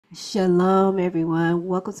Shalom, everyone.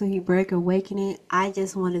 Welcome to Hebraic Awakening. I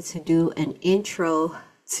just wanted to do an intro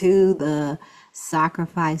to the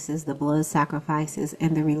sacrifices, the blood sacrifices,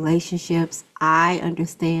 and the relationships. I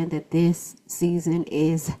understand that this season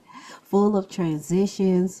is full of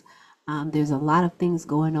transitions. There's a lot of things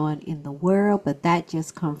going on in the world, but that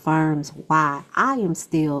just confirms why I am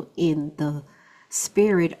still in the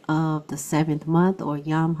spirit of the seventh month or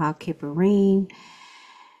Yom HaKippurim,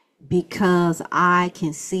 because I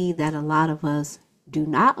can see that a lot of us do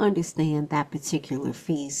not understand that particular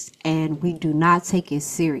feast and we do not take it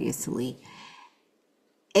seriously.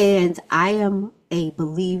 And I am a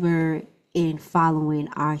believer in following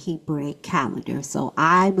our Hebraic calendar. So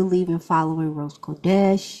I believe in following Rosh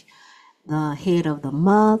Kodesh, the head of the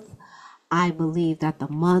month. I believe that the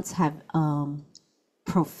months have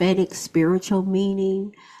prophetic spiritual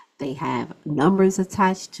meaning. They have numbers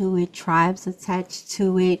attached to it, tribes attached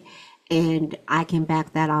to it, and I can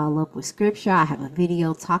back that all up with scripture. I have a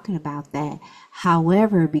video talking about that.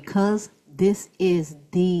 However, because this is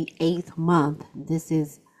the 8th month, this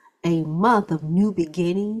is a month of new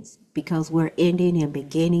beginnings, because we're ending and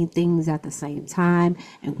beginning things at the same time,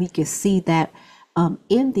 and we can see that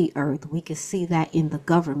in the earth, we can see that in the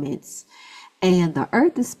governments. And the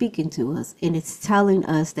earth is speaking to us, and it's telling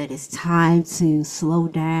us that it's time to slow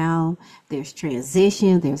down. There's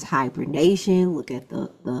transition, there's hibernation. Look at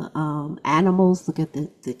the animals, look at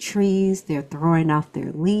the trees. They're throwing off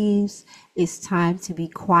their leaves. It's time to be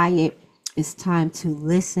quiet. It's time to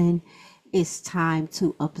listen. It's time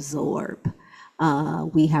to absorb.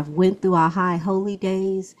 We have went through our high holy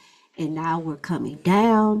days, and now we're coming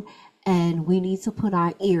down, and we need to put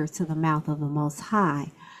our ear to the mouth of the Most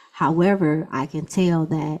High. However, I can tell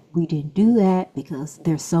that we didn't do that because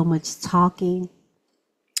there's so much talking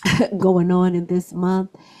going on in this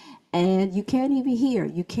month, and you can't even hear.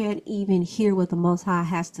 You can't even hear what the Most High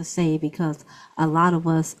has to say, because a lot of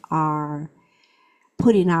us are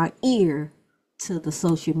putting our ear to the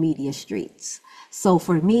social media streets. So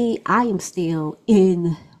for me, I am still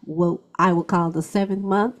in what I would call the 7th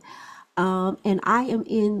month, and I am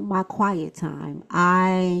in my quiet time.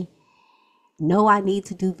 I know I need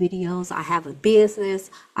to do videos. I have a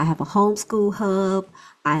business. I have a homeschool hub.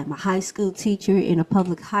 I am a high school teacher in a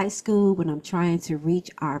public high school when I'm trying to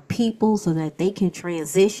reach our people so that they can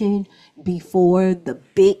transition before the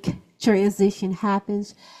big transition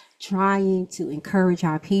happens, trying to encourage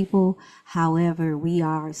our people. However, we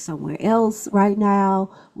are somewhere else right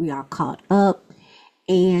now. We are caught up.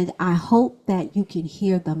 And I hope that you can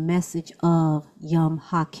hear the message of Yom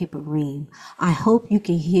HaKippurim. I hope you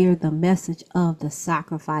can hear the message of the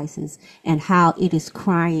sacrifices and how it is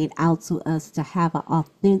crying out to us to have an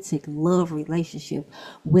authentic love relationship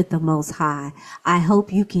with the Most High. I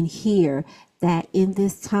hope you can hear that in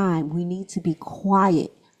this time we need to be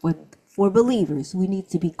quiet. For believers, we need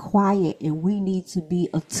to be quiet, and we need to be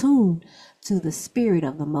attuned to the spirit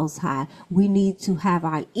of the Most High. We need to have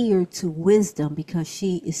our ear to wisdom, because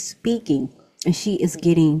she is speaking and she is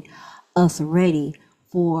getting us ready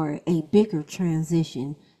for a bigger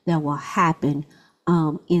transition that will happen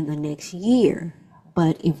in the next year.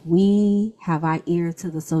 But if we have our ear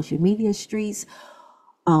to the social media streets,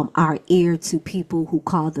 our ear to people who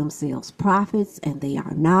call themselves prophets and they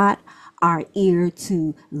are not, our ear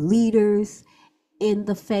to leaders in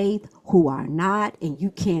the faith who are not, and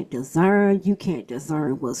you can't discern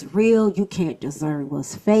what's real, you can't discern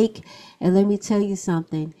what's fake. And let me tell you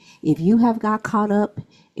something, if you have got caught up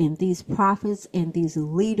in these prophets and these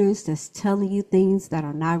leaders that's telling you things that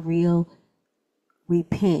are not real,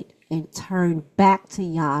 repent and turn back to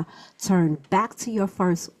Yah, turn back to your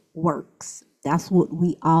first works. That's what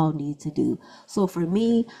we all need to do. So for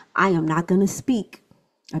me, I am not going to speak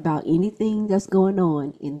about anything that's going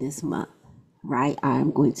on in this month, right?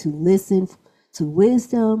 I'm going to listen to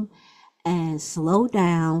wisdom and slow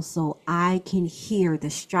down so I can hear the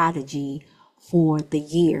strategy for the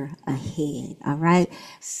year ahead. All right.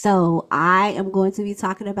 So I am going to be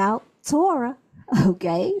talking about Torah.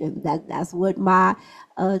 Okay. And that's what my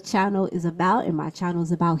channel is about. And my channel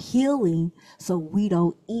is about healing, so we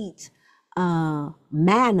don't eat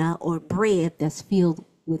manna or bread that's filled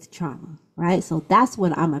with trauma. Right. So that's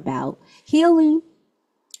what I'm about: healing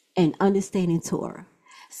and understanding Torah.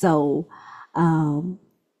 So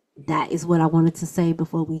that is what I wanted to say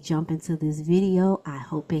before we jump into this video. I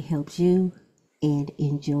hope it helps you, and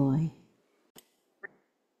enjoy.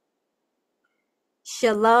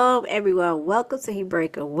 Shalom, everyone. Welcome to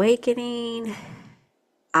Hebraic Awakening.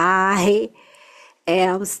 I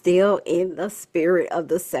am still in the spirit of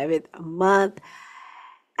the 7th month.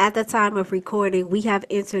 At the time of recording, we have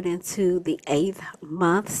entered into the 8th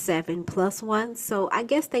month, 7+1. So I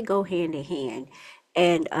guess they go hand in hand.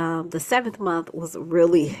 And the 7th month was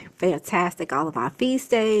really fantastic. All of our feast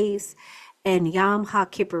days and Yom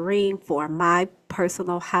HaKippurim for my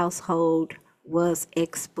personal household was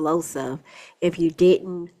explosive. If you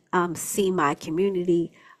didn't see my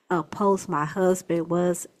community post, my husband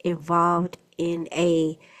was involved in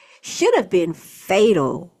a should have been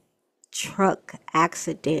fatal truck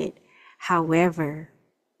accident. However,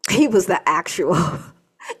 he was the actual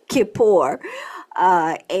Kippur.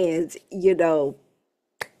 And,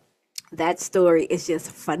 that story is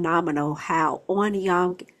just phenomenal how on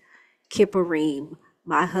Yom Kippurim,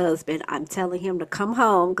 my husband, I'm telling him to come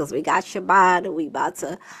home because we got Shabbat and we about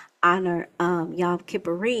to honor Yom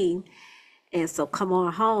Kippurim. And so come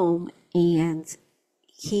on home. And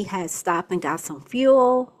he had stopped and got some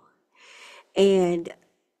fuel. And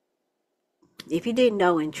if you didn't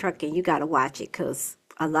know, in trucking, you got to watch it because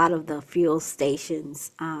a lot of the fuel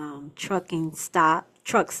stations, truck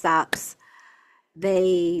stops,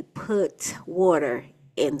 they put water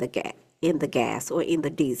in the gas or in the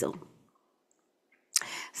diesel.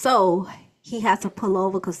 So he had to pull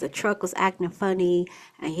over because the truck was acting funny,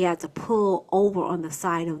 and he had to pull over on the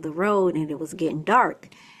side of the road, and it was getting dark.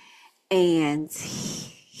 And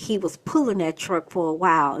he was pulling that truck for a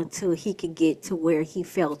while until he could get to where he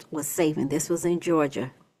felt was safe. And this was in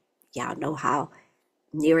Georgia. Y'all know how,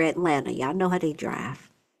 near Atlanta. Y'all know how they drive.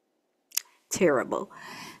 Terrible.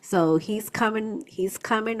 So he's coming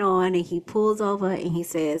on, and he pulls over and he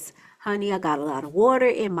says, honey, I got a lot of water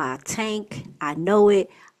in my tank. I know it.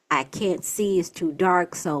 I can't see. It's too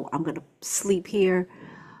dark. So I'm going to sleep here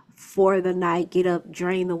for the night, get up,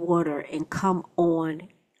 drain the water, and come on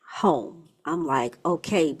home. I'm like,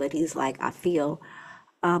 okay. But he's like, I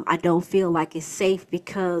don't feel like it's safe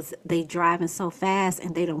because they driving so fast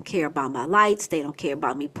and they don't care about my lights. They don't care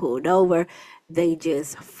about me pulled over. They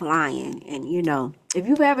just flying. And, if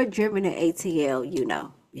you've ever driven an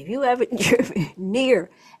ATL, if you ever driven near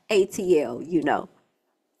ATL,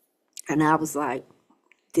 and I was like,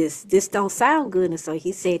 this don't sound good. And so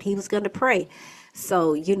he said he was going to pray.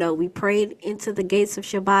 So, we prayed into the gates of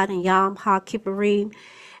Shabbat and Yom HaKippurim.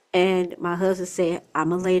 And my husband said, I'm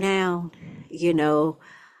going to lay down,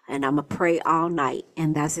 and I'm going to pray all night.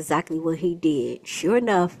 And that's exactly what he did. Sure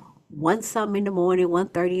enough, 1:30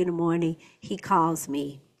 in the morning, he calls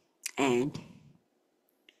me and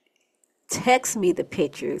texts me the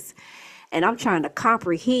pictures. And I'm trying to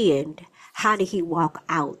comprehend, how did he walk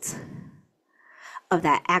out of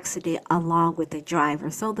that accident along with the driver?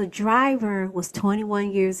 So the driver was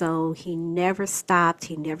 21 years old. He never stopped.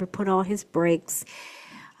 He never put on his brakes.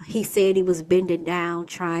 He said he was bending down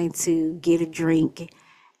trying to get a drink,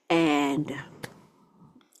 and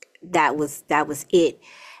that was it.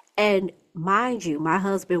 And mind you, my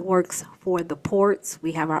husband works for the ports.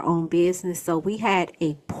 We have our own business, so we had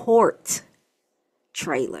a port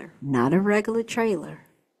trailer, not a regular trailer.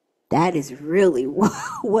 That is really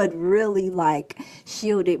what really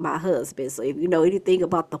shielded my husband. So if you know anything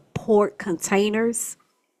about the port containers,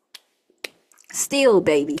 still,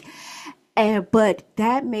 baby. But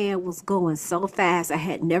that man was going so fast, I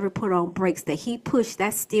had never put on brakes, that he pushed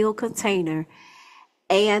that steel container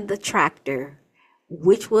and the tractor,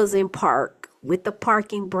 which was in park, with the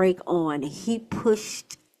parking brake on. He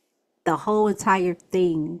pushed the whole entire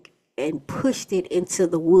thing and pushed it into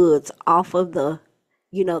the woods off of the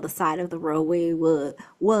side of the road where it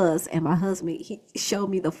was. And my husband, he showed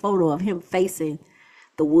me the photo of him facing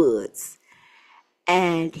the woods.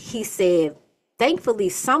 And he said, thankfully,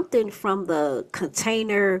 something from the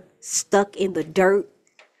container stuck in the dirt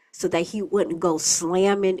so that he wouldn't go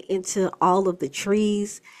slamming into all of the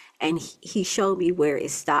trees. And he showed me where it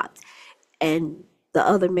stopped. And the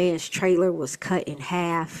other man's trailer was cut in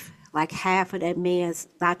half. Like half of that man's,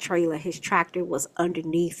 not trailer, his tractor was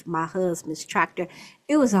underneath my husband's tractor.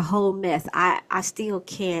 It was a whole mess. I still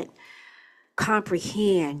can't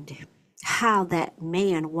comprehend how that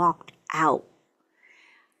man walked out.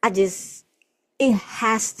 It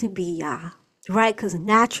has to be Yah, right? Because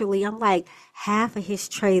naturally, I'm like, half of his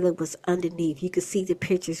trailer was underneath. You could see the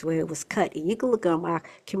pictures where it was cut. And you can look on my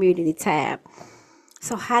community tab.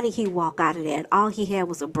 So how did he walk out of that? All he had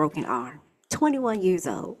was a broken arm. 21 years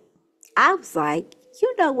old. I was like,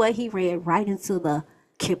 you know what? He ran right into the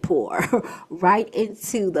Kippur, right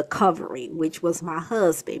into the covering, which was my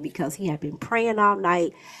husband, because he had been praying all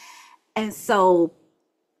night. And so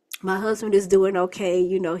my husband is doing okay.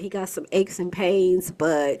 He got some aches and pains,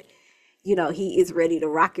 but, he is ready to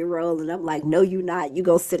rock and roll. And I'm like, no, you not. You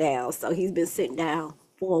go sit down. So he's been sitting down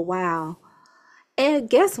for a while. And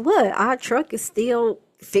guess what? Our truck is still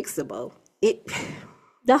fixable.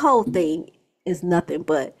 The whole thing is nothing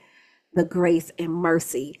but the grace and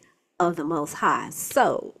mercy of the Most High.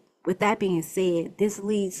 So, with that being said, this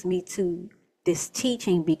leads me to this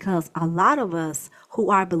teaching because a lot of us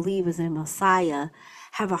who are believers in Messiah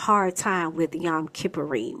have a hard time with Yom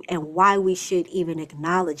Kippurim and why we should even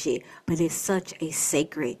acknowledge it. But it's such a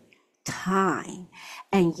sacred time.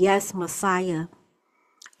 And yes, Messiah,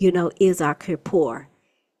 is our Kippur.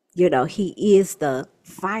 He is the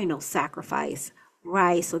final sacrifice,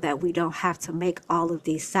 right? So that we don't have to make all of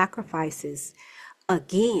these sacrifices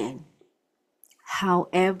again.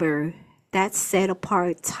 However, that set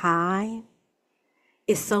apart time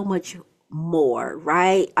is so much more,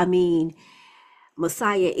 right? I mean,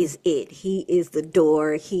 Messiah is it. He is the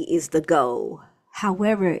door. He is the goal.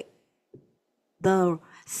 However, the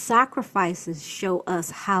sacrifices show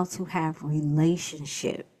us how to have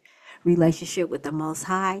relationship with the Most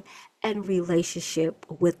High and relationship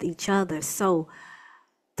with each other. So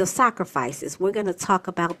the sacrifices, we're going to talk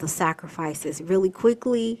about the sacrifices really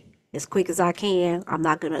quickly, as quick as I can. I'm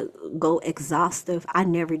not going to go exhaustive. I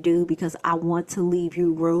never do, because I want to leave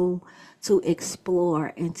you room to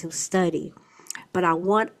explore and to study. But I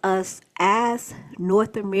want us as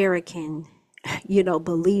North American,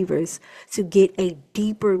 believers to get a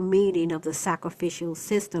deeper meaning of the sacrificial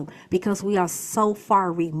system, because we are so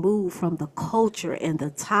far removed from the culture and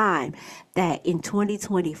the time that in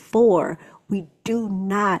 2024, we do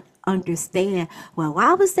not understand, well,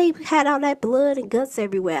 why was they had all that blood and guts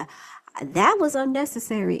everywhere? That was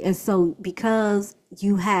unnecessary. And so because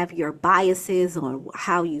you have your biases on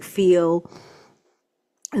how you feel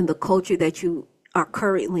and the culture that you are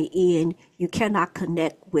currently in, you cannot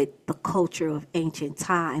connect with the culture of ancient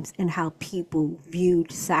times and how people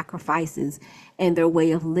viewed sacrifices and their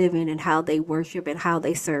way of living and how they worship and how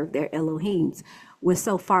they serve their Elohims. We're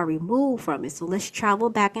so far removed from it. So let's travel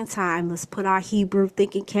back in time. Let's put our Hebrew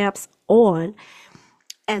thinking caps on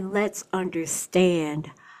and let's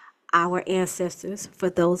understand our ancestors. For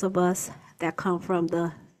those of us that come from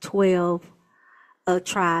the 12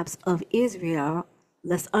 tribes of Israel,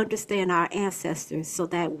 let's understand our ancestors so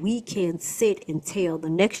that we can sit and tell the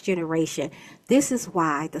next generation, this is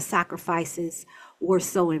why the sacrifices were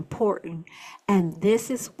so important. And this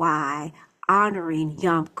is why honoring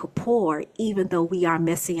Yom Kippur, even though we are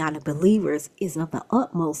Messianic believers, is of the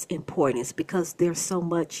utmost importance, because there's so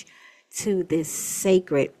much to this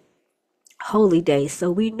sacred holy day. So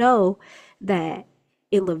we know that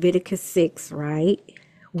in Leviticus 6, right?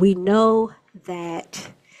 We know that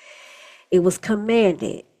it was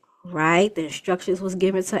commanded, right? The instructions was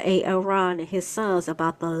given to Aaron and his sons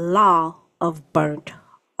about the law of burnt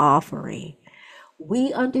offering.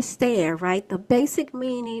 We understand, right, the basic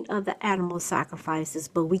meaning of the animal sacrifices,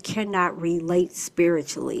 but we cannot relate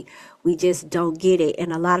spiritually. We just don't get it.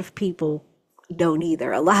 And a lot of people don't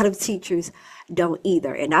either. A lot of teachers don't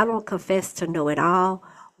either. And I don't confess to know it all,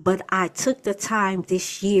 but I took the time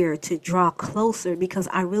this year to draw closer because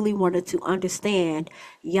I really wanted to understand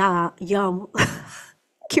Yom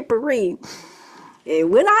Kippurim.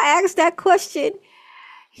 And when I asked that question,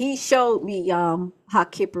 he showed me Yom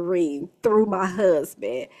HaKippurim through my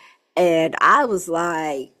husband. And I was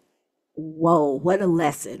like, whoa, what a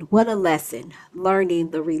lesson. What a lesson.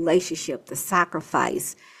 Learning the relationship, the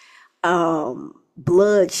sacrifice,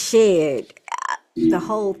 blood shed, the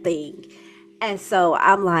whole thing. And so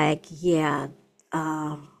I'm like, yeah,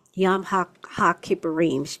 Yom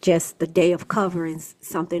HaKippurim's just the day of coverings,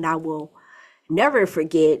 something I will never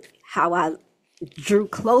forget, how I drew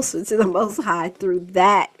closer to the Most High through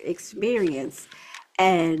that experience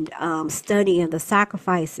and studying the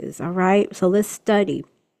sacrifices. All right, so let's study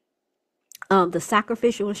the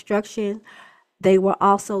sacrificial instruction. They were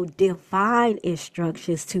also divine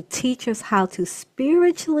instructions to teach us how to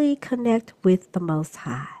spiritually connect with the Most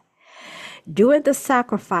High. During the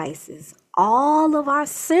sacrifices, all of our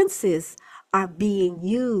senses are being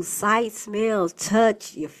used: sight, smell,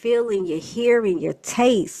 touch, your feeling, your hearing, your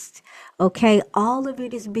taste. Okay, all of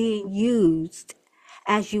it is being used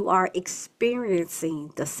as you are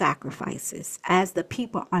experiencing the sacrifices, as the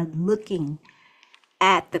people are looking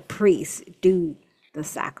at the priest do the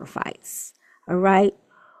sacrifice. All right.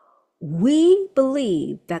 We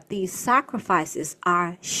believe that these sacrifices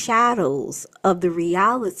are shadows of the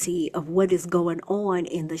reality of what is going on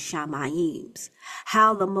in the Shamayims,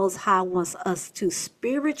 how the Most High wants us to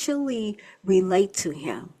spiritually relate to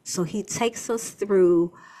Him. So He takes us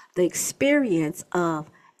through the experience of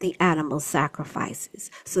the animal sacrifices.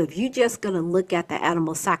 So if you're just going to look at the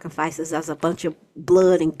animal sacrifices as a bunch of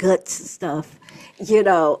blood and guts and stuff,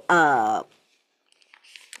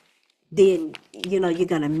 then you're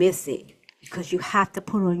going to miss it. because you have to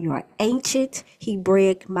put on your ancient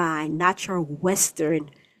Hebraic mind, not your Western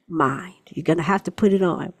mind. You're going to have to put it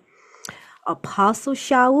on. Apostle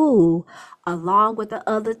Shaul, along with the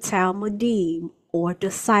other Talmudim or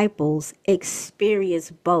disciples,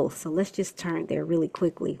 experienced both. So let's just turn there really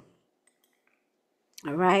quickly.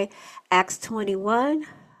 All right. Acts 21,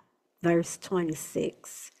 verse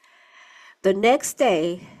 26. The next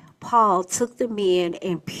day, Paul took the men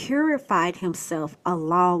and purified himself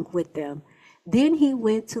along with them. Then he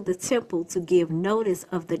went to the temple to give notice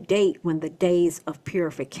of the date when the days of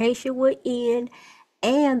purification would end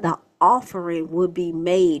and the offering would be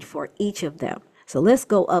made for each of them. So let's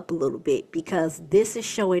go up a little bit, because this is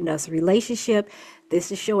showing us relationship.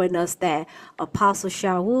 This is showing us that Apostle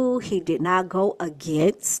Shaul, he did not go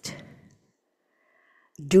against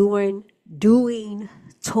doing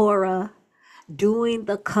Torah, doing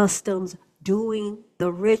the customs, doing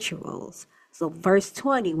the rituals. So verse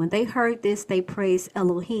 20, when they heard this, they praised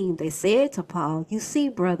Elohim. They said to Paul, "You see,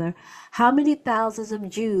 brother, how many thousands of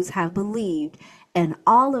Jews have believed, and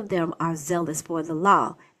all of them are zealous for the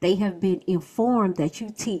law. They have been informed that you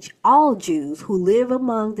teach all Jews who live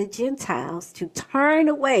among the Gentiles to turn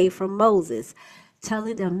away from Moses,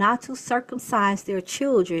 telling them not to circumcise their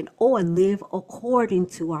children or live according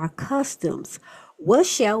to our customs. What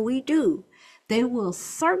shall we do? They will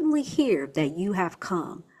certainly hear that you have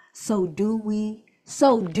come. So do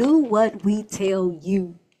what we tell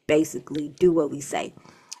you." Basically, do what we say.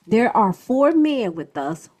 "There are 4 men with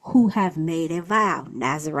us who have made a vow,"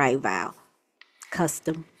 Nazirite vow,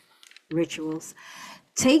 custom, rituals.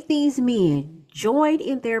 "Take these men, join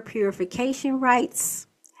in their purification rites,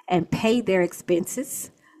 and pay their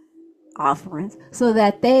expenses, offerings, so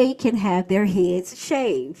that they can have their heads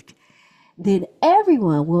shaved. Then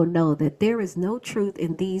everyone will know that there is no truth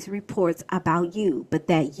in these reports about you, but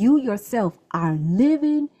that you yourself are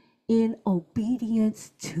living in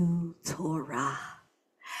obedience to Torah.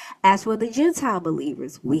 As for the Gentile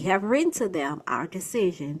believers, we have written to them our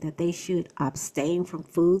decision that they should abstain from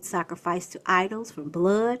food sacrificed to idols, from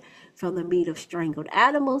blood, from the meat of strangled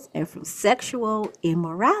animals, and from sexual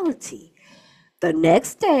immorality." The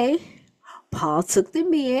next day, Paul took the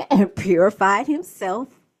men and purified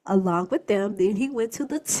himself along with them. Then he went to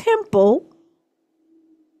the temple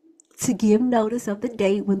to give notice of the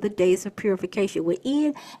date when the days of purification would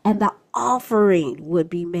end and the offering would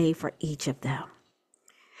be made for each of them.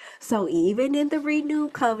 So even in the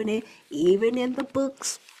renewed covenant, even in the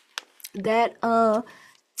books that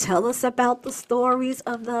tell us about the stories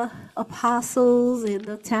of the apostles and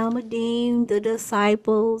the Talmudim, the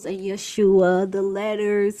disciples, and Yeshua, the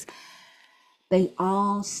letters, they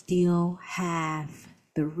all still have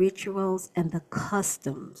the rituals and the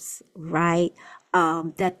customs, right?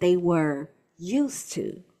 That they were used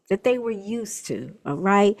to, all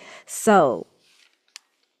right? So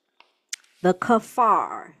the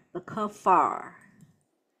kafar,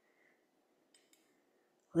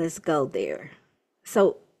 let's go there.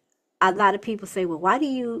 So a lot of people say, well, why do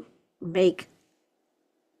you make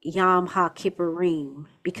Yom HaKippurim?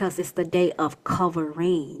 Because it's the day of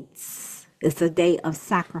coverings. It's the day of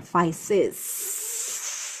sacrifices.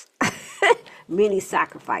 Many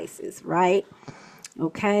sacrifices, right?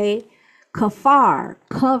 Okay. Kafar,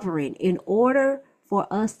 covering. In order for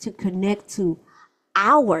us to connect to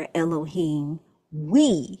our Elohim,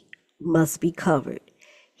 we must be covered.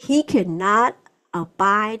 He cannot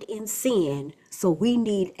abide in sin, so we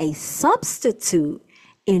need a substitute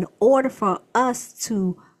in order for us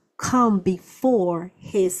to come before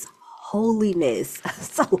his holiness.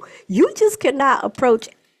 So you just cannot approach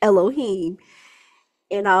Elohim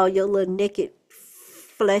in all your little naked,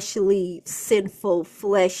 fleshly, sinful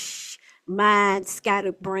flesh, mind,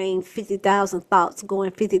 scattered brain, 50,000 thoughts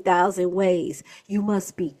going 50,000 ways. You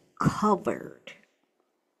must be covered.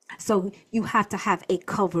 So you have to have a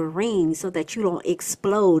covering so that you don't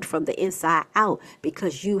explode from the inside out,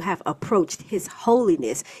 because you have approached his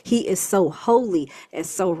holiness. He is so holy and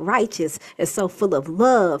so righteous and so full of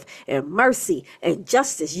love and mercy and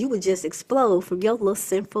justice. You would just explode from your little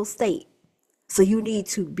sinful state. So you need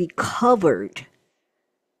to be covered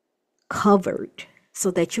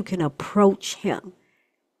so that you can approach him.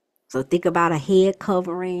 So think about a head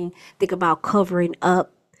covering, think about covering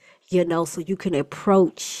up, so you can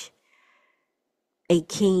approach a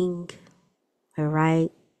king. All right.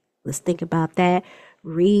 Let's think about that.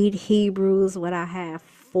 Read Hebrews, what I have,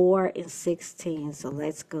 4:16. So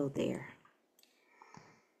let's go there.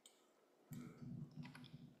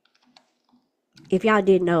 If y'all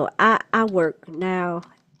didn't know, I work now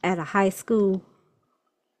at a high school.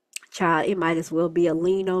 Child, it might as well be a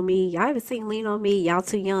Lean on Me. Y'all ever seen Lean on Me? Y'all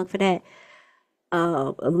too young for that.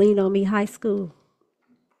 Lean On Me High School.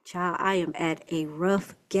 Child, I am at a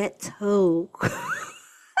rough ghetto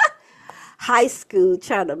high school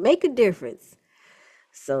trying to make a difference.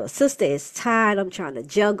 So sister is tired. I'm trying to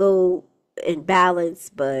juggle and balance,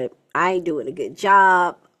 but I ain't doing a good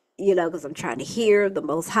job, because I'm trying to hear the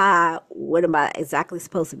Most High. What am I exactly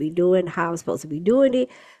supposed to be doing? How I'm supposed to be doing it?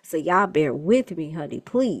 So y'all bear with me, honey,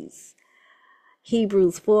 please.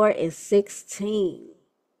 Hebrews 4:16.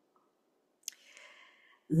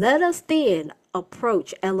 Let us then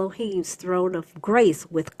approach Elohim's throne of grace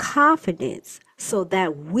with confidence so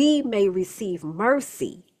that we may receive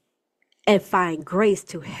mercy and find grace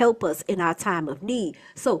to help us in our time of need.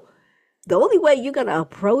 So the only way you're going to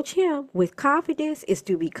approach him with confidence is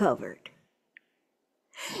to be covered.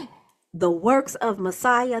 The works of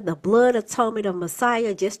Messiah, the blood atonement of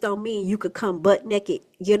Messiah just don't mean you could come butt naked,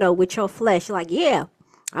 with your flesh. Like, yeah,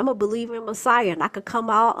 I'm a believer in Messiah and I could come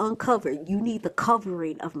all uncovered. You need the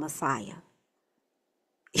covering of Messiah.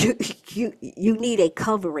 You need a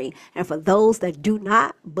covering. And for those that do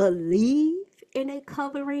not believe in a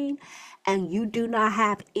covering and you do not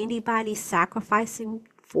have anybody sacrificing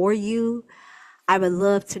for you, I would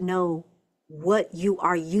love to know what you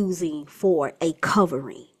are using for a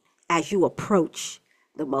covering as you approach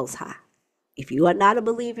the Most High. If you are not a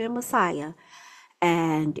believer in Messiah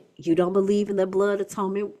and you don't believe in the blood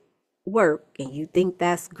atonement work and you think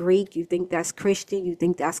that's Greek, you think that's Christian, you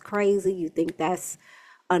think that's crazy, you think that's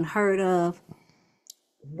unheard of,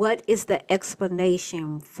 what is the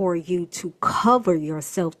explanation for you to cover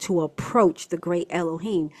yourself to approach the great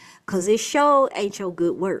Elohim? Because it sure ain't your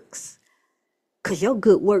good works. Because your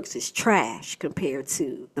good works is trash compared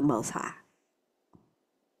to the Most High.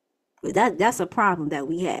 That's a problem that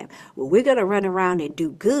we have. Well, we're going to run around and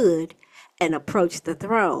do good and approach the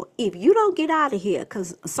throne. If you don't get out of here,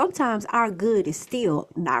 because sometimes our good is still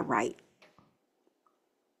not right.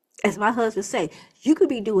 As my husband say, you could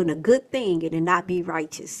be doing a good thing and it not be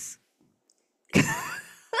righteous.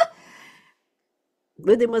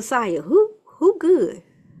 But the Messiah, who good?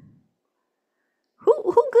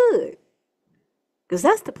 Who good? Because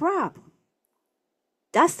that's the problem.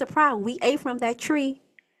 That's the problem. We ate from that tree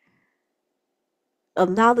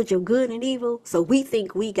of knowledge of good and evil. So we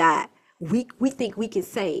think we think we can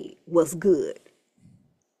say what's good.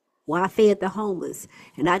 Well, I fed the homeless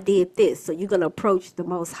and I did this. So you're going to approach the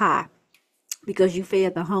Most High because you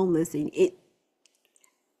fed the homeless, and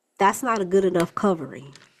that's not a good enough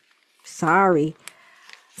covering. Sorry.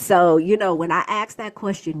 So, when I ask that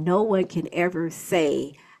question, no one can ever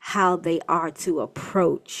say how they are to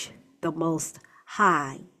approach the Most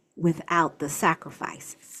High without the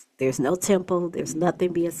sacrifices. There's no temple. There's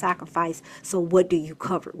nothing being sacrificed. So what do you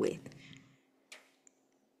cover with?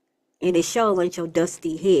 And it sure ain't your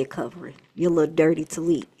dusty head covering, your little dirty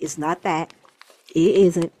tallit. It's not that. It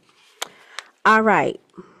isn't. All right.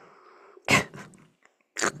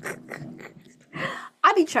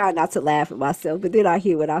 I be trying not to laugh at myself, but then I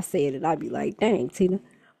hear what I said and I be like, dang, Tina.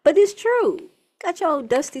 But it's true. Got your old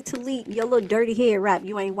dusty tallit, your little dirty hair wrap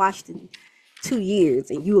you ain't washed in 2 years.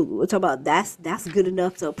 And you were talking about that's good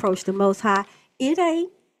enough to approach the Most High. It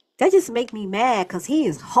ain't. That just make me mad because he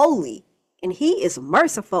is holy. And he is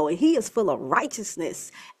merciful, and he is full of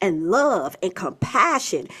righteousness and love and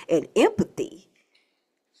compassion and empathy.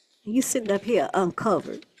 You sitting up here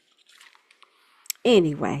uncovered.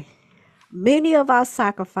 Anyway, many of our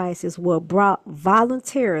sacrifices were brought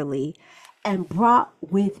voluntarily and brought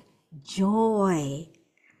with joy.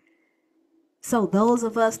 So those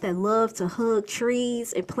of us that love to hug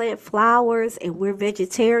trees and plant flowers and we're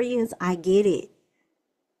vegetarians, I get it.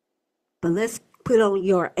 But let's put on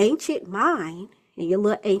your ancient mind and your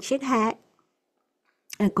little ancient hat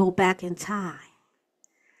and go back in time,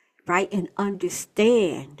 right? And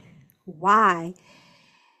understand why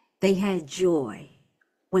they had joy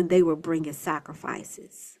when they were bringing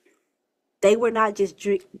sacrifices. They were not just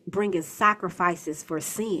bringing sacrifices for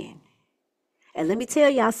sin. And let me tell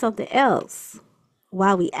y'all something else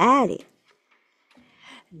while we at it.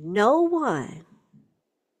 No one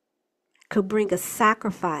could bring a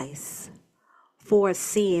sacrifice for a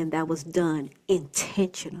sin that was done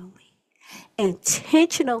intentionally.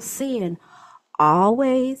 Intentional sin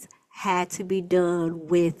always had to be done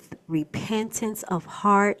with repentance of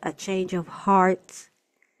heart, a change of heart,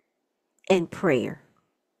 and prayer.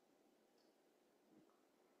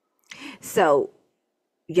 So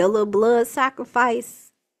your little blood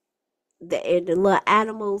sacrifice, and the little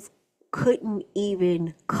animals couldn't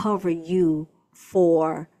even cover you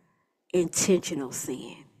for intentional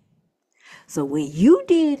sin. So when you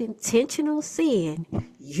did intentional sin,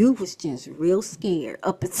 you was just real scared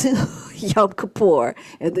up until Yom Kippur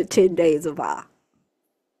and the 10 days of Av.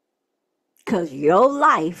 Because your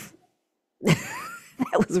life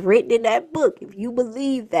that was written in that book, if you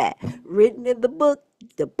believe that, written in the book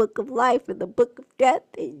of life and the book of death,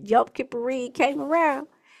 and Yom Kippurim came around,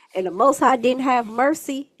 and the Most High didn't have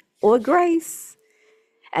mercy or grace,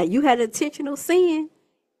 and you had intentional sin.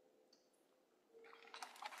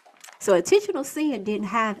 So intentional sin didn't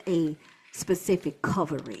have a specific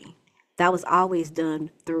covering. That was always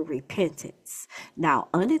done through repentance. Now,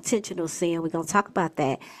 unintentional sin, we're going to talk about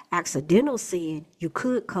that. Accidental sin, you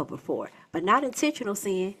could cover for, but not intentional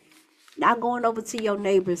sin. Not going over to your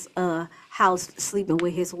neighbor's house, sleeping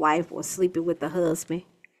with his wife or sleeping with the husband,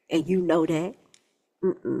 and you know that.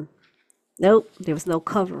 Nope, there was no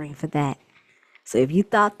covering for that. So if you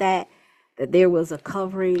thought that there was a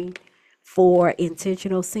covering for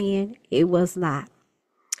intentional sin, it was not.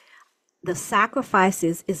 The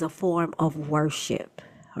sacrifices is a form of worship,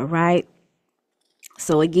 all right?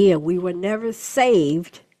 So again, we were never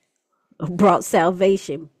saved, brought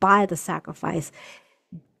salvation by the sacrifice.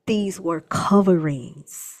 These were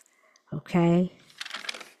coverings, okay?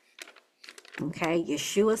 Okay,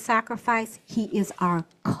 Yeshua's sacrifice, he is our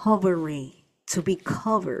covering, to be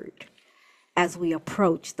covered as we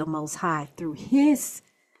approach the Most High through his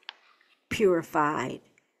purified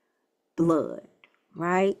blood,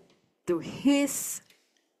 right? Through his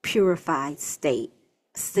purified state,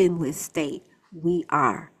 sinless state, we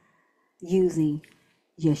are using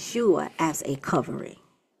Yeshua as a covering.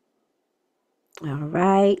 All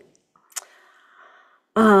right.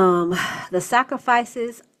 The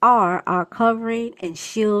sacrifices are our covering and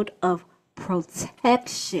shield of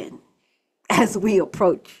protection as we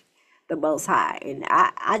approach the Most High. And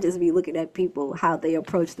I just be looking at people, how they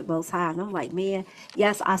approach the Most High. And I'm like, man,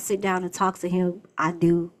 yes, I sit down and talk to him. I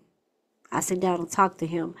do. I sit down and talk to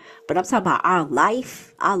him. But I'm talking about our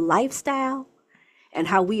life, our lifestyle, and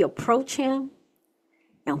how we approach him.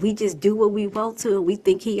 And we just do what we want to, and we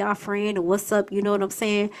think he our friend, and what's up, you know what I'm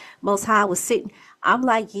saying? Most High was sitting. I'm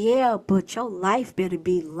like, yeah, but your life better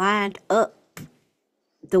be lined up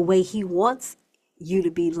the way he wants you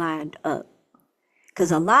to be lined up.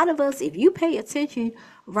 Because a lot of us, if you pay attention,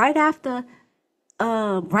 right after,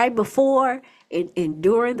 right before and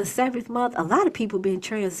during the 7th month, a lot of people been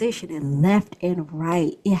transitioning left and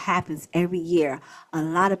right. It happens every year. A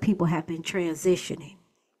lot of people have been transitioning.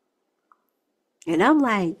 And I'm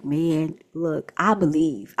like, man, look, I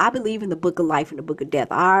believe in the book of life and the book of death.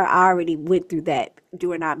 I already went through that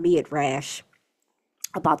during our midrash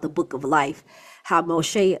about the book of life, how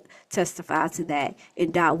Moshe testified to that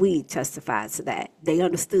and Dawid testified to that. They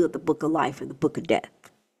understood the book of life and the book of death.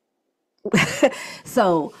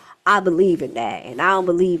 So I believe in that. And I don't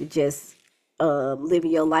believe in just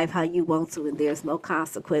living your life how you want to and there's no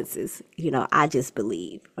consequences. You know, I just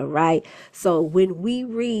believe. All right. So when we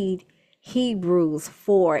read Hebrews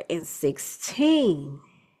 4:16,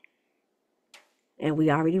 and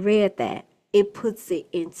we already read that, it puts it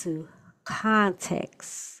into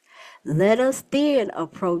context. Let us then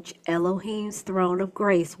approach Elohim's throne of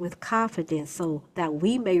grace with confidence so that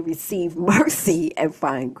we may receive mercy and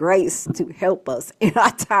find grace to help us in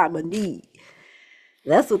our time of need.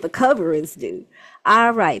 That's what the coverings do.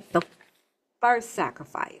 All right, the first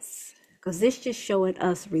sacrifice, because this just showing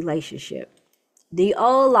us relationship. The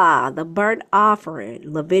Olah, the burnt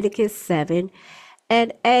offering, Leviticus 7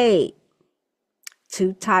 and 8.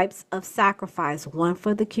 2 types of sacrifice, one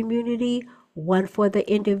for the community, one for the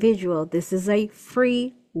individual. This is a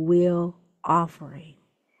free will offering.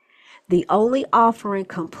 The only offering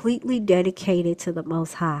completely dedicated to the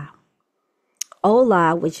Most High.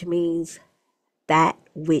 Olah, which means that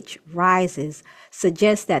which rises,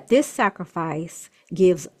 suggests that this sacrifice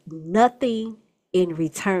gives nothing in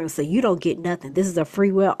return. So you don't get nothing. This is a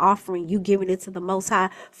free will offering. You giving it to the Most High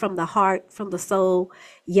from the heart, from the soul,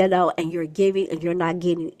 you know, and you're giving and you're not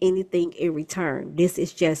getting anything in return. This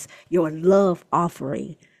is just your love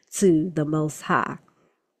offering to the Most High.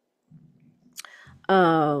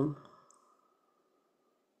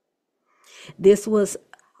 This was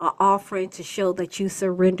an offering to show that you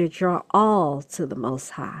surrendered your all to the Most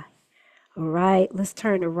High. All right, let's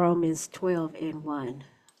turn to Romans 12:1.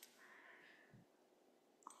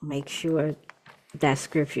 Make sure that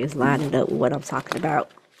scripture is lining up with what I'm talking about,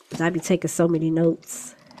 because I be taking so many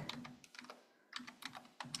notes.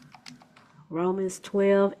 Romans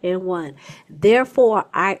 12:1. Therefore,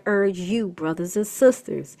 I urge you, brothers and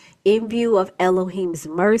sisters, in view of Elohim's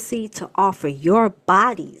mercy, to offer your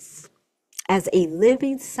bodies as a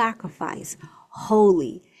living sacrifice,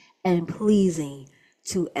 holy and pleasing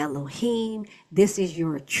to Elohim. This is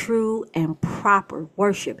your true and proper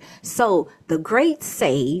worship. So the great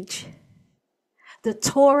sage, the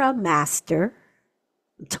Torah master,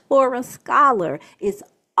 Torah scholar is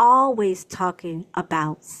always talking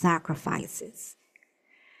about sacrifices.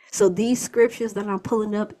 So these scriptures that I'm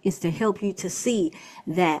pulling up is to help you to see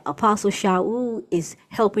that Apostle Shaul is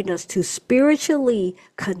helping us to spiritually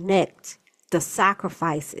connect the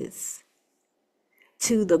sacrifices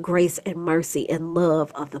to the grace and mercy and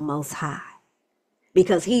love of the Most High.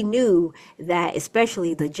 Because he knew that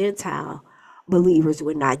especially the Gentile believers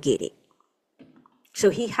would not get it. So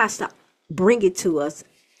he has to bring it to us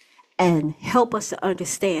and help us to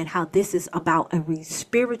understand how this is about a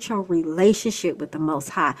spiritual relationship with the Most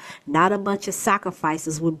High, not a bunch of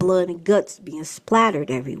sacrifices with blood and guts being splattered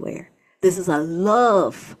everywhere. This is a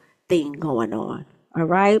love thing going on. All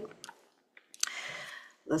right.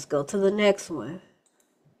 Let's go to the next one.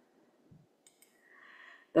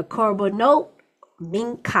 The korbanot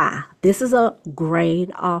mincha. This is a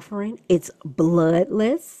grain offering. It's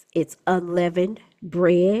bloodless. It's unleavened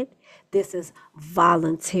bread. This is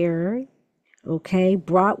voluntary. Okay,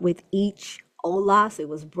 brought with each olas. It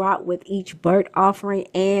was brought with each burnt offering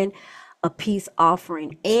and a peace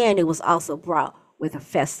offering, and it was also brought with a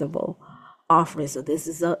festival offering. So this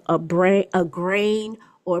is a grain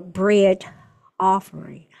or bread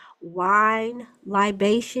offering. Wine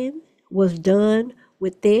libation was done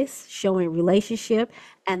with this, showing relationship,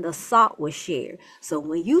 and the salt was shared. So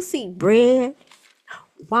when you see bread,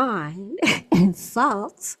 wine, and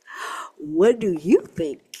salt, what do you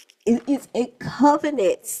think? It's a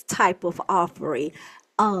covenant type of offering.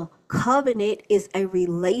 A covenant is a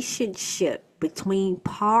relationship between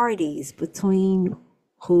parties, between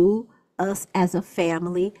who? Us as a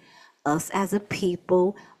family, us as a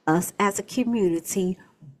people, us as a community,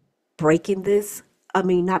 breaking this,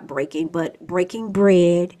 not breaking, but breaking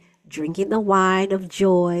bread, drinking the wine of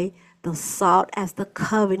joy, the salt as the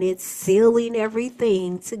covenant, sealing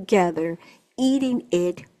everything together, eating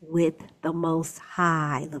it with the Most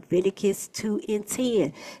High. Leviticus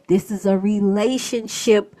 2:10. This is a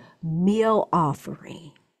relationship meal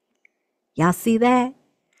offering. Y'all see that?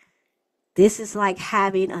 This is like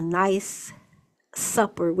having a nice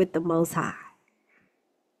supper with the Most High,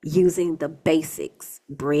 using the basics: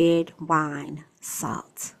 bread, wine,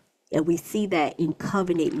 salt. And we see that in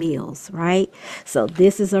covenant meals, right? So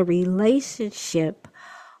this is a relationship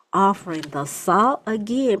offering. The salt,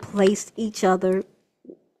 again, placed each other,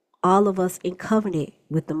 all of us, in covenant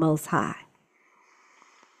with the Most High.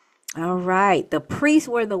 All right. The priests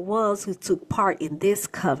were the ones who took part in this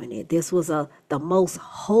covenant. This was the most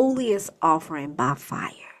holiest offering by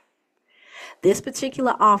fire. This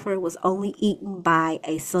particular offering was only eaten by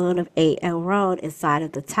a son of Aaron inside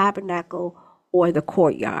of the tabernacle or the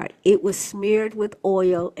courtyard. It was smeared with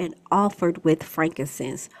oil and offered with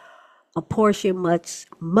frankincense. A portion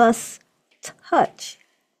must touch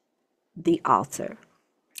the altar.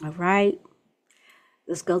 All right.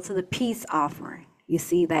 Let's go to the peace offering. You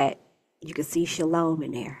see that? You can see shalom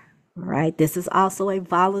in there. All right. This is also a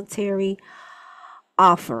voluntary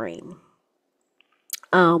offering.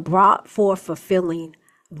 Brought for fulfilling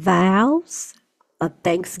vows, a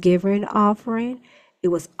thanksgiving offering. It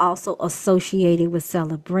was also associated with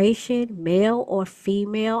celebration. Male or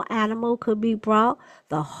female animal could be brought.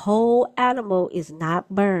 The whole animal is not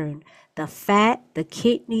burned. The fat, the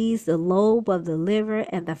kidneys, the lobe of the liver,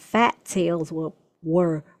 and the fat tails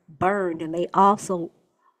were burned, and they also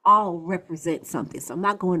all represent something. So I'm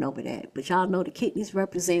not going over that, but y'all know the kidneys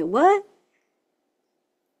represent what?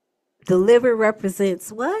 The liver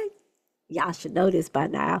represents what? Y'all should know this by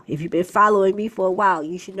now. If you've been following me for a while,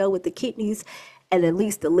 you should know what the kidneys and at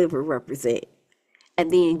least the liver represent.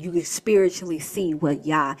 And then you can spiritually see what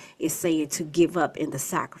Yah is saying to give up in the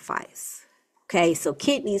sacrifice. Okay, so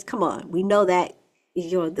kidneys, come on. We know that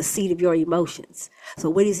is the seat of your emotions. So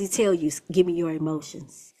what does he tell you? Give me your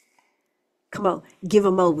emotions. Come on, give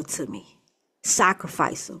them over to me.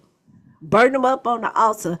 Sacrifice them. Burn them up on the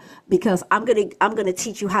altar, because I'm gonna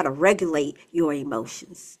teach you how to regulate your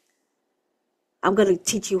emotions. I'm gonna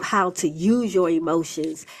teach you how to use your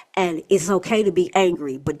emotions, and it's okay to be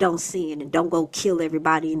angry, but don't sin and don't go kill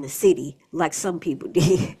everybody in the city like some people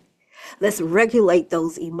did. Let's regulate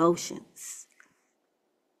those emotions.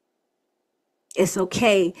 It's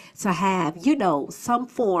okay to have, some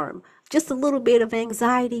form, just a little bit of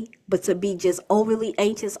anxiety, but to be just overly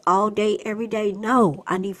anxious all day, every day. No,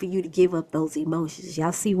 I need for you to give up those emotions.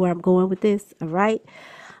 Y'all see where I'm going with this? All right.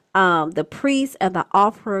 The priest and the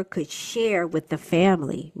offerer could share with the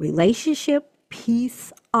family. Relationship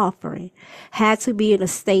peace offering had to be in a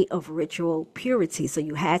state of ritual purity. So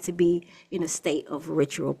you had to be in a state of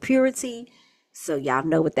ritual purity. So y'all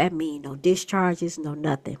know what that means. No discharges, no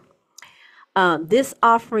nothing. This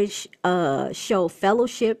offering showed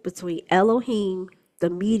fellowship between Elohim the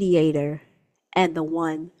mediator, and the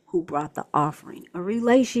one who brought the offering, a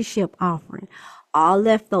relationship offering. All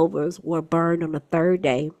leftovers were burned on the third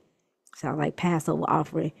day. Sound like Passover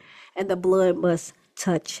offering. And the blood must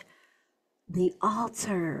touch the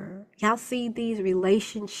altar. Y'all see these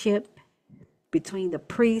relationship between the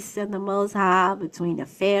priest and the Most High, between the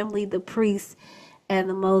family, the priest, and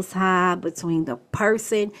the Most High, between the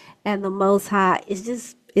person and the Most High.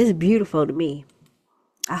 It's beautiful to me.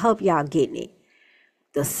 I hope y'all getting it.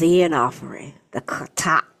 The sin offering, the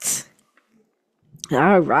katat.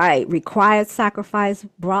 All right. Required sacrifice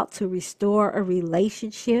brought to restore a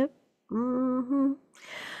relationship.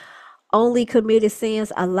 Only committed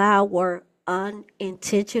sins allowed were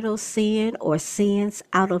unintentional sin or sins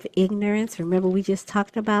out of ignorance. Remember, we just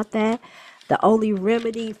talked about that. The only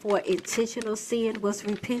remedy for intentional sin was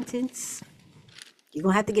repentance. You're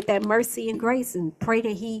going to have to get that mercy and grace and pray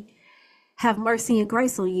that he have mercy and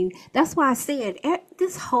grace on you. That's why I said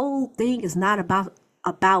this whole thing is not about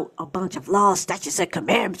a bunch of laws, statutes, and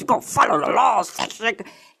commandments. You're going to follow the laws, statutes.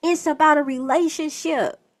 It's about a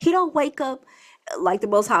relationship. He don't wake up like the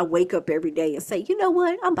Most High wake up every day and say, you know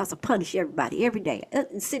what? I'm about to punish everybody every day.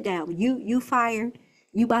 Sit down. You fired.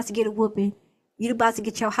 You about to get a whooping. You about to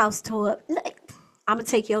get your house tore up. I'm going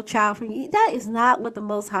to take your child from you. That is not what the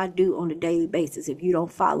Most High do on a daily basis if you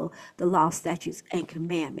don't follow the law, statutes, and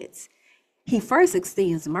commandments. He first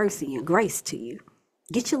extends mercy and grace to you.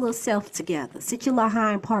 Get your little self together. Sit your little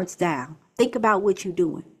hind parts down. Think about what you're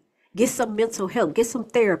doing. Get some mental help. Get some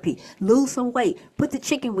therapy. Lose some weight. Put the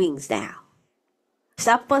chicken wings down.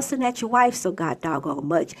 Stop fussing at your wife so god doggone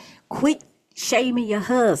much. Quit shaming your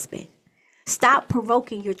husband. Stop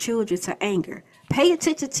provoking your children to anger. Pay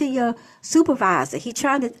attention to your supervisor. He's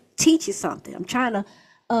trying to teach you something. I'm trying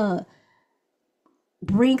to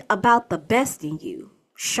bring about the best in you.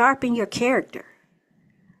 Sharpen your character.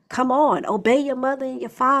 Come on. Obey your mother and your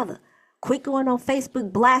father. Quit going on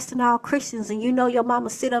Facebook blasting all Christians and you know your mama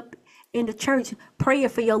sit up in the church praying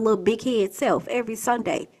for your little big head self every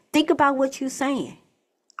Sunday. Think about what you're saying.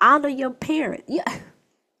 Honor your parent. Yeah.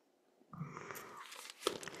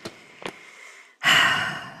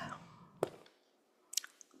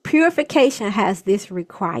 Purification has this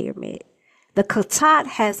requirement. The katat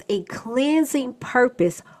has a cleansing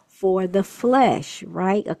purpose for the flesh,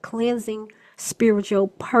 right? A cleansing spiritual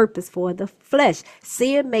purpose for the flesh.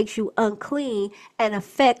 Sin makes you unclean and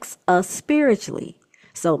affects us spiritually.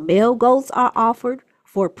 So male goats are offered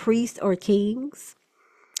for priests or kings.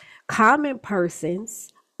 Common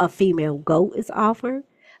persons, a female goat is offered.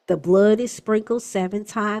 The blood is sprinkled 7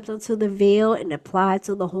 times onto the veil and applied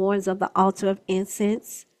to the horns of the altar of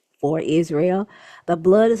incense for Israel. The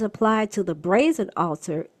blood is applied to the brazen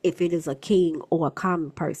altar if it is a king or a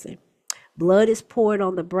common person. Blood is poured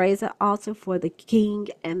on the brazen altar for the king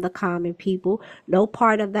and the common people. No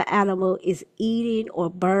part of the animal is eaten or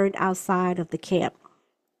burned outside of the camp.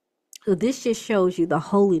 So this just shows you the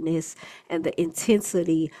holiness and the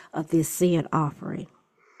intensity of this sin offering.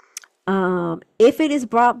 If it is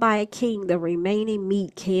brought by a king, the remaining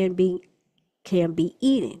meat can be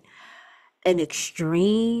eaten. In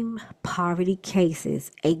extreme poverty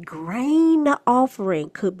cases, a grain offering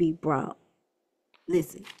could be brought.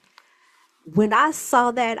 Listen, when I saw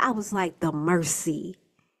that, I was like, the mercy,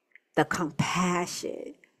 the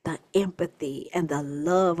compassion, the empathy, and the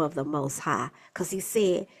love of the Most High. Because he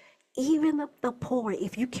said, even the poor,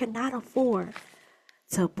 if you cannot afford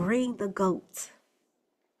to bring the goat,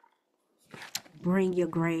 bring your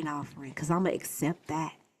grain offering, because I'm going to accept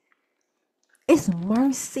that. It's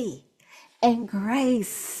mercy and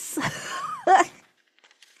grace.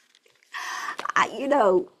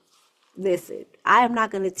 Listen, I am not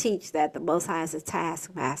going to teach that the Most High is a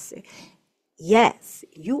taskmaster. Yes,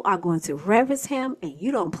 you are going to reverence him and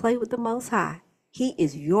you don't play with the Most High. He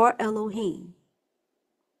is your Elohim.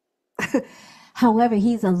 However,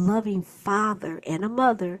 he's a loving father and a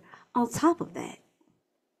mother on top of that.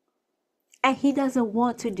 And he doesn't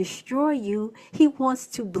want to destroy you. He wants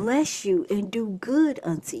to bless you and do good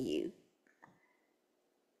unto you.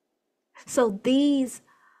 So these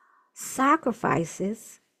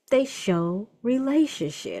sacrifices, they show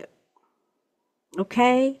relationship.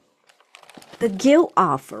 Okay? The guilt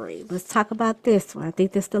offering. Let's talk about this one. I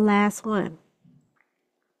think this is the last one.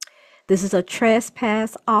 This is a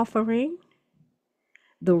trespass offering.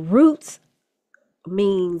 The roots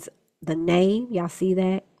means the name. Y'all see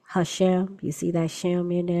that? Hashem. You see that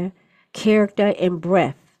Shem in there? Character and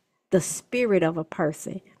breath. The spirit of a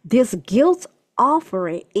person. This guilt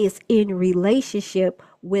offering is in relationship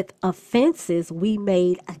with offenses we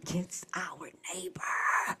made against our neighbor.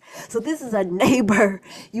 So this is a neighbor.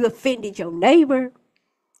 You offended your neighbor.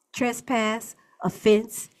 Trespass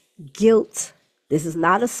offense, guilt. This is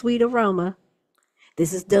not a sweet aroma.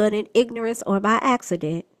 This is done in ignorance or by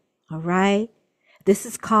accident. All right. This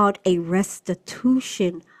is called a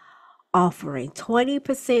restitution offering,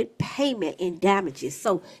 20% payment in damages.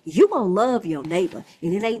 So you gonna love your neighbor.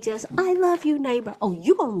 And it ain't just, I love you, neighbor. Oh,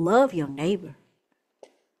 you gonna love your neighbor.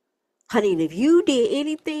 Honey, and if you did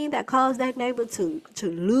anything that caused that neighbor to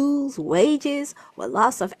lose wages or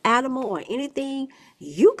loss of animal or anything,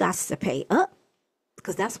 you got to pay up,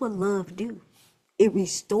 because that's what love do. It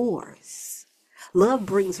restores. Love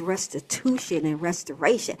brings restitution and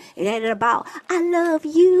restoration. It ain't about, I love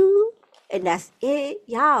you, and that's it,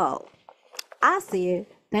 y'all. I said,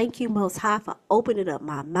 thank you, Most High, for opening up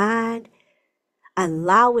my mind,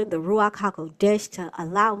 allowing the Ruach HaKodesh to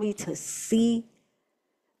allow me to see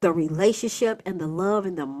the relationship and the love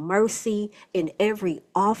and the mercy in every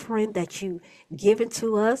offering that you given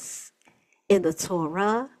to us in the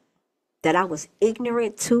Torah, that I was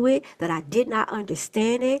ignorant to it, that I did not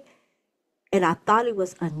understand it, and I thought it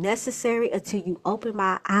was unnecessary until you opened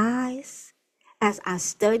my eyes as I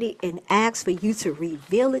studied and asked for you to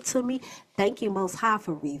reveal it to me. Thank you, Most High,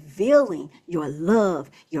 for revealing your love,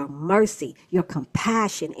 your mercy, your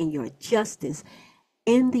compassion, and your justice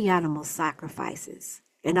in the animal sacrifices.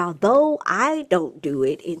 And although I don't do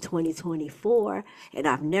it in 2024, and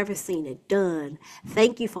I've never seen it done,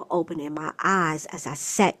 thank you for opening my eyes as I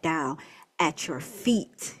sat down at your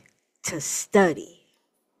feet to study.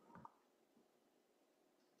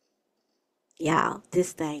 Y'all,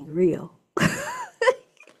 this thing real.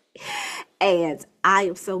 And I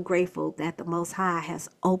am so grateful that the Most High has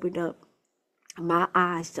opened up my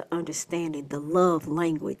eyes to understanding the love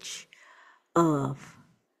language of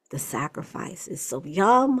the sacrifices. So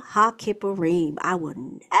Yom HaKippurim, I will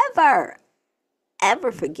never,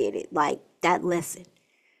 ever forget it. Like that lesson,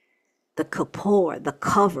 the Kippur, the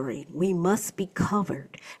covering. We must be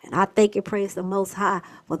covered. And I thank and praise the Most High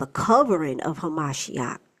for the covering of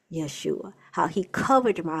Hamashiach, Yeshua. How he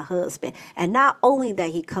covered my husband. And not only that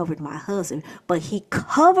he covered my husband, but he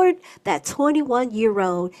covered that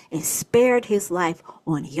 21-year-old and spared his life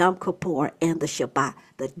on Yom Kippur and the Shabbat.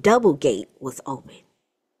 The double gate was open.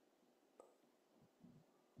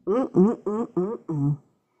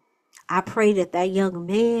 I pray that that young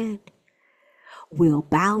man will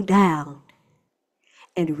bow down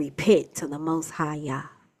and repent to the Most High Yah.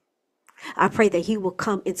 I pray that he will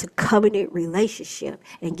come into covenant relationship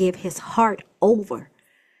and give his heart over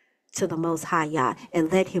to the Most High Yah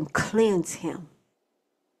and let him cleanse him.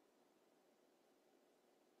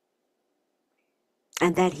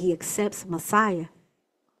 And that he accepts Messiah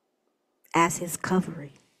as his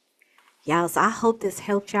covering. Y'all, so I hope this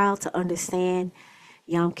helped y'all to understand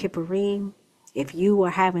Yom Kippurim. If you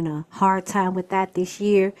are having a hard time with that this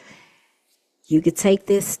year, you could take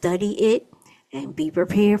this, study it, and be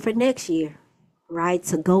prepared for next year, right?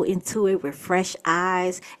 To go into it with fresh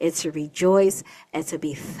eyes and to rejoice and to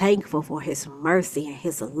be thankful for his mercy and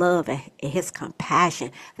his love and his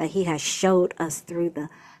compassion that he has showed us through the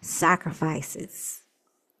sacrifices.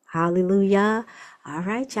 Hallelujah. All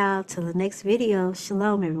right, y'all. Till the next video.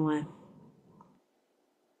 Shalom, everyone.